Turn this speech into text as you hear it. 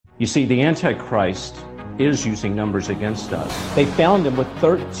You see, the Antichrist is using numbers against us. They found him with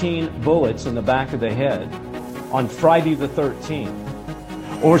 13 bullets in the back of the head on Friday the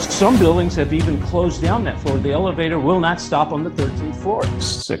 13th. Or some buildings have even closed down that floor. The elevator will not stop on the 13th floor.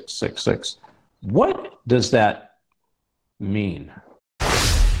 666. What does that mean?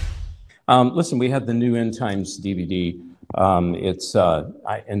 Listen, we have the new End Times DVD.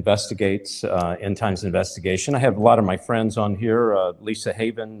 It investigates End Times investigation. I have a lot of my friends on here, Lisa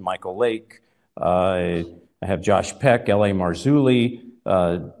Haven, Michael Lake. I have Josh Peck, L.A. Marzulli,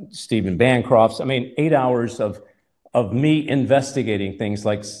 Stephen Bancroft. I mean, 8 hours of me investigating things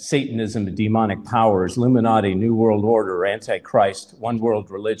like Satanism, demonic powers, Illuminati, New World Order, Antichrist, One World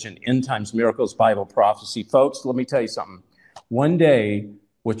Religion, End Times Miracles, Bible prophecy. Folks, let me tell you something. One day,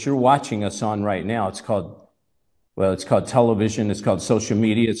 what you're watching us on right now, it's called television, it's called social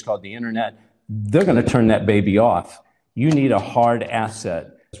media, it's called the internet. They're going to turn that baby off. You need a hard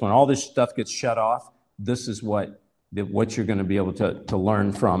asset. When all this stuff gets shut off, this is what you're going to be able to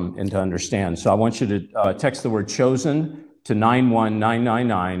learn from and to understand. So I want you to text the word chosen to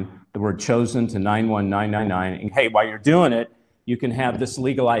 91999, the word chosen to 91999. And hey, while you're doing it, you can have this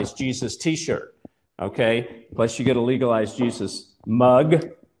Legalized Jesus t-shirt, okay? Plus you get a Legalized Jesus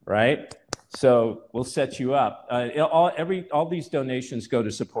mug, right? So we'll set you up. All these donations go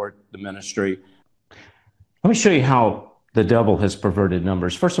to support the ministry. Let me show you how the devil has perverted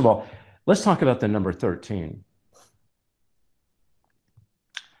numbers. First of all, let's talk about the number 13.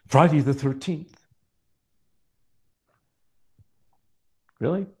 Friday the 13th.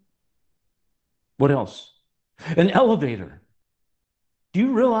 Really? What else? An elevator. Do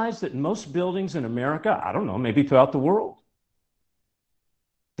you realize that in most buildings in America, I don't know, maybe throughout the world,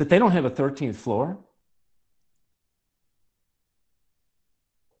 that they don't have a 13th floor?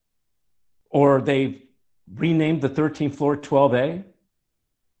 Or they've renamed the 13th floor 12A?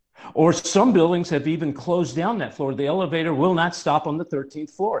 Or some buildings have even closed down that floor. The elevator will not stop on the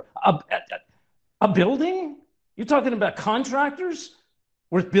 13th floor. A building? You're talking about contractors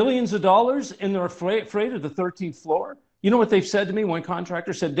worth billions of dollars and they're afraid of the 13th floor? You know what they've said to me? One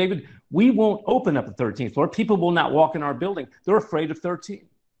contractor said, David, we won't open up the 13th floor. People will not walk in our building. They're afraid of 13.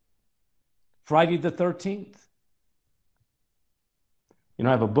 Friday the 13th. You know,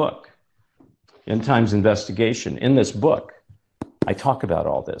 I have a book, End Times Investigation. In this book, I talk about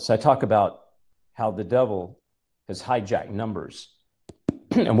all this. I talk about how the devil has hijacked numbers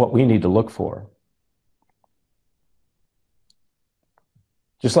and what we need to look for.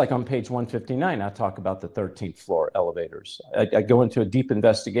 Just like on page 159, I talk about the 13th floor elevators. I go into a deep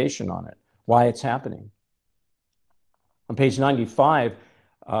investigation on it, why it's happening. On page 95,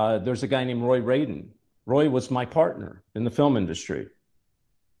 there's a guy named Roy Radin. Roy was my partner in the film industry.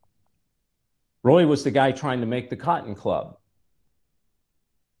 Roy was the guy trying to make the Cotton Club.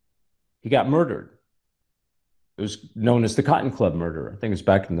 He got murdered. It was known as the Cotton Club murder. I think it was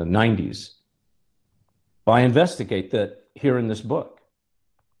back in the 90s. Well, I investigate that here in this book.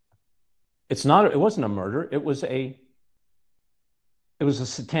 It wasn't a murder. It was a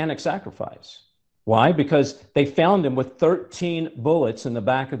satanic sacrifice. Why? Because they found him with 13 bullets in the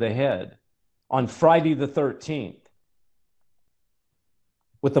back of the head on Friday the 13th.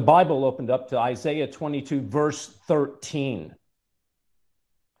 With the Bible opened up to Isaiah 22, verse 13.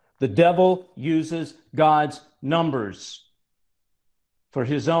 The devil uses God's numbers for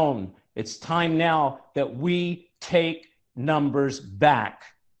his own. It's time now that we take numbers back.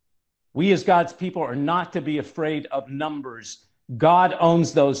 We as God's people are not to be afraid of numbers. God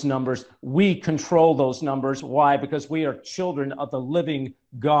owns those numbers. We control those numbers. Why? Because we are children of the living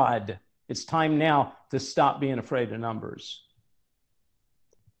God. It's time now to stop being afraid of numbers.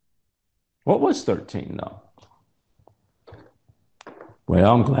 What was 13, though?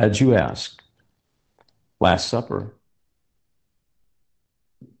 Well, I'm glad you asked. Last Supper.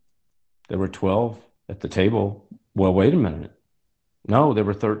 There were 12 at the table. Well, wait a minute. No, there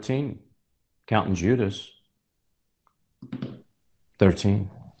were 13, counting Judas. 13.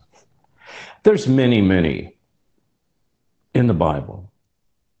 There's many in the Bible.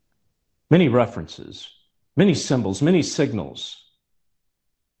 Many references, many symbols, many signals.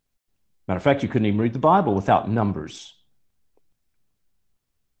 Matter of fact, you couldn't even read the Bible without numbers.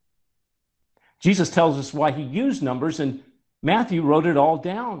 Jesus tells us why he used numbers, and Matthew wrote it all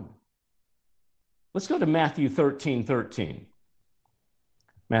down. Let's go to Matthew 13:13.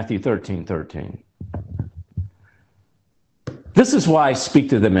 Matthew 13:13. This is why I speak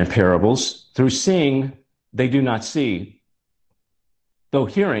to them in parables. Through seeing, they do not see. Though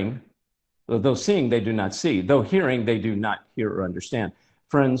seeing, they do not see. Though hearing, they do not hear or understand.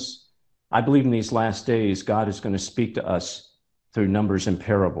 Friends, I believe in these last days, God is going to speak to us through numbers and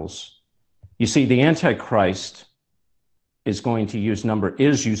parables. You see, the Antichrist is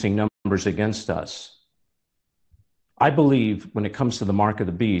using numbers against us. I believe when it comes to the mark of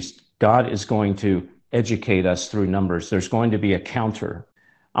the beast, God is going to educate us through numbers. There's going to be a counter.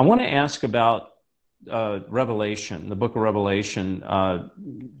 I want to ask about Revelation, the book of Revelation.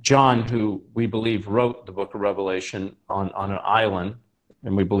 John, who we believe wrote the book of Revelation on an island,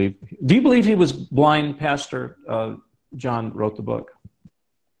 and do you believe he was blind, Pastor? John wrote the book?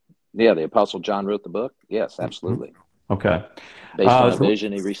 Yeah, the Apostle John wrote the book. Yes, absolutely. Okay. Based on a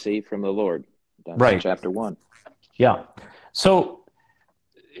vision he received from the Lord. That's right. Chapter 1. Yeah. So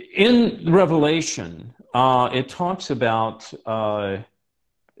in Revelation, it talks about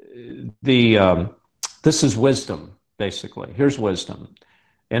this is wisdom, basically. Here's wisdom.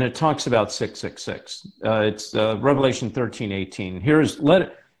 And it talks about 666. It's Revelation 13:18. Here is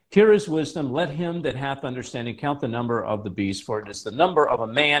wisdom. Let him that hath understanding count the number of the beast, for it is the number of a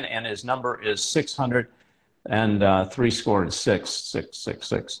man, and his number is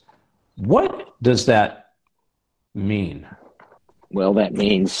 666. What does that mean? Well, that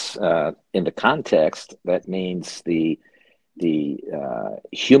means, in the context, that means the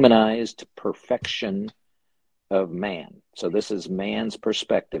humanized perfection of man. So this is man's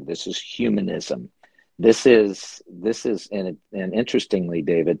perspective. This is humanism. This is, and interestingly,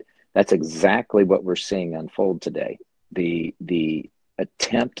 David, that's exactly what we're seeing unfold today. The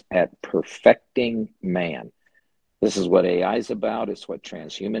attempt at perfecting man. This is what AI is about. It's what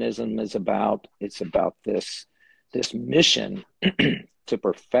transhumanism is about. It's about this mission to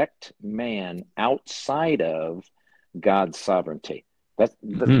perfect man outside of God's sovereignty.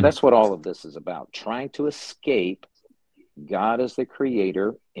 That's what all of this is about. Trying to escape God as the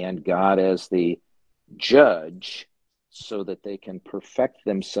creator and God as the judge so that they can perfect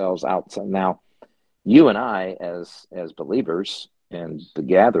themselves outside. Now, you and I, as believers and the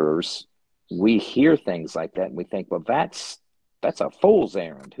gatherers, we hear things like that and we think, well, that's a fool's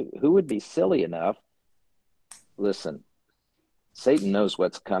errand. Who would be silly enough? Listen, Satan knows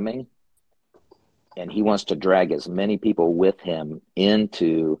what's coming, and he wants to drag as many people with him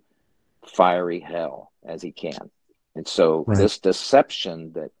into fiery hell as he can. And so This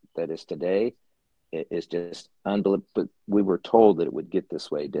deception that is today is just unbelievable. But we were told that it would get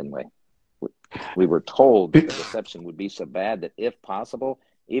this way, didn't we? We were told that the deception would be so bad that if possible,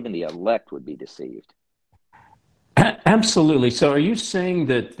 even the elect would be deceived. Absolutely. So are you saying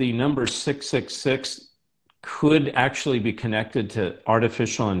that the number 666 could actually be connected to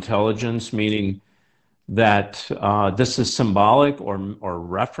artificial intelligence, meaning that this is symbolic or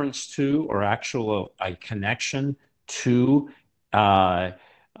reference to or actual a connection to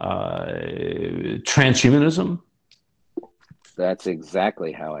transhumanism? That's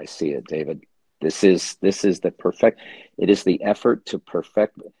exactly how I see it, David. This is it is the effort to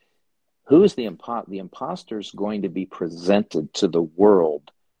perfect. Who is the imposter is going to be presented to the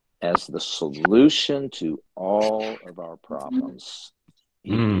world as the solution to all of our problems.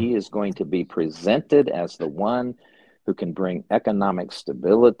 He is going to be presented as the one who can bring economic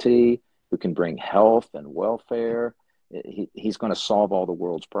stability, who can bring health and welfare. He's going to solve all the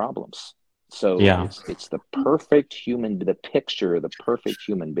world's problems. So it's the perfect the picture of the perfect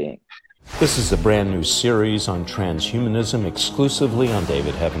human being. This is a brand new series on transhumanism exclusively on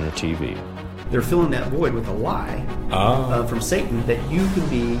David Heavener TV. They're filling that void with a lie from Satan that you can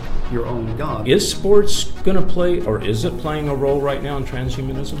be your own God. Is sports going to play, or is it playing a role right now in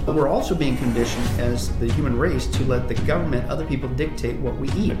transhumanism? But we're also being conditioned as the human race to let the government, other people dictate what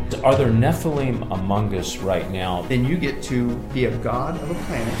we eat. Are there Nephilim among us right now? Then you get to be a god of a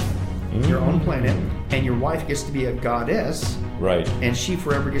planet, your own planet, and your wife gets to be a goddess. Right. And she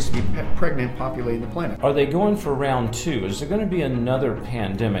forever gets to be pregnant, populating the planet. Are they going for round 2? Is there going to be another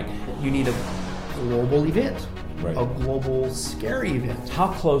pandemic? You need a global event, right. A global scary event. How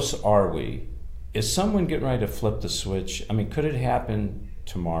close are we? Is someone getting ready to flip the switch? I mean, could it happen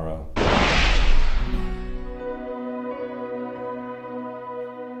tomorrow?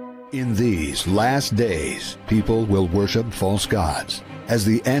 In these last days, people will worship false gods. As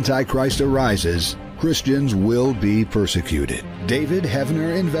the Antichrist arises, Christians will be persecuted. David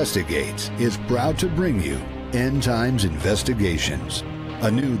Heavener Investigates is proud to bring you End Times Investigations, a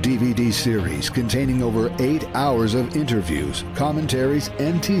new DVD series containing over 8 hours of interviews, commentaries,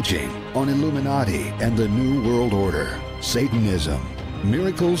 and teaching on Illuminati and the New World Order, Satanism,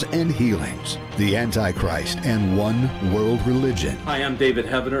 miracles and healings, the Antichrist, and one world religion. Hi, I'm David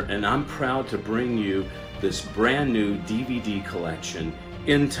Heavener, and I'm proud to bring you this brand new DVD collection,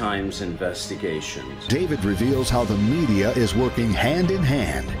 End Times Investigations. David reveals how the media is working hand in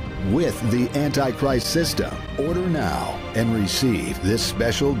hand with the Antichrist system. Order now and receive this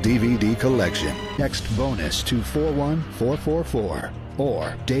special DVD collection. Text BONUS to 41444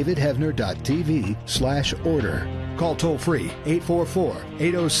 or davidhevner.tv/order. Call toll-free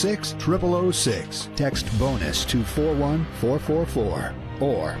 844-806-0006. Text BONUS to 41444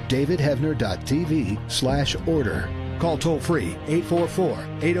 or davidhevner.tv/order. Call toll-free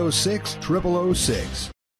 844-806-0006.